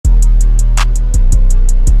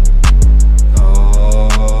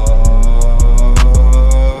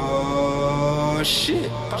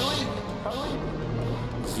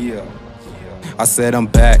I said I'm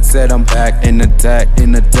back, in attack,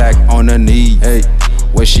 on her knee. Hey,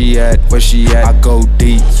 where she at? I go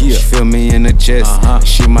deep. Yeah. She feel me in the chest.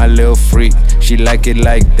 She my little freak. She like it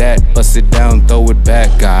like that. Bust it down, throw it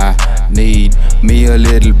back. I need me a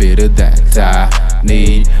little bit of that. I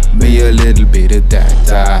need me a little bit of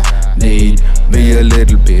that. I need me a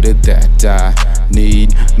little bit of that. I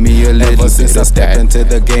need me a little bit of that. Ever since I stepped into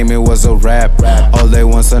the game, it was a rap. All they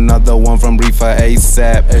want's another one from Riffa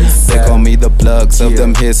ASAP. They call me the plug, serve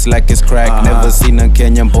them hits like it's crack. Never seen a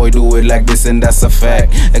Kenyan boy do it like this, and that's a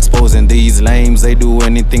fact. Exposing these lames, they do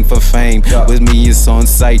anything for fame. With me it's on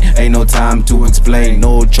sight, ain't no time to explain.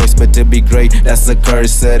 No choice but to be great, that's the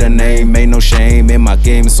curse of the name. Ain't no shame in my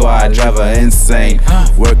game, so I drive her insane.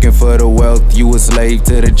 Working for the wealth, you a slave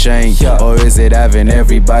to the chain. Or is it having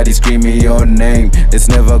everybody screaming your name? It's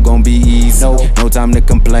never gonna be easy, no time to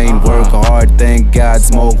complain. Work hard, thank God,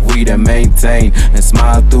 smoke weed and maintain, and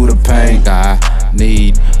smile through the pain. I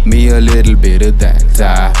need me a little bit of that.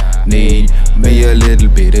 I need me a little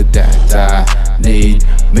bit of that. I need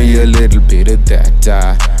me a little bit of that.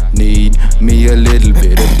 I need me a little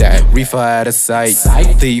bit of that. Riffa out of sight,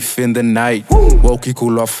 thief in the night. Woki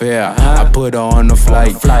cool affair, I put her on a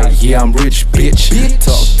flight. Yeah, I'm rich, bitch.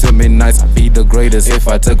 Talk to me nice, I'd be the greatest if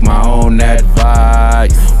I took my own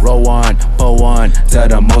advice. Roll on, pull on, tell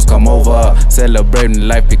the most come over. Celebrating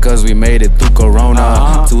life because we made it through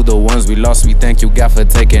Corona. To the ones we lost, we thank you God for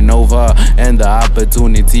taking over, and the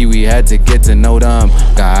opportunity we had to get to know them.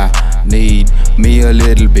 God need me a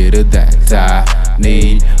little bit of that. I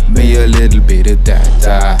need me a little bit of that.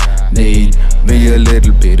 I need me a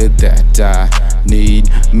little bit of that. I need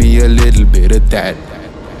me a little bit of that.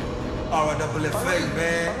 R-double-F-A,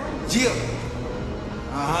 man. Yeah.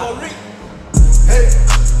 Hey.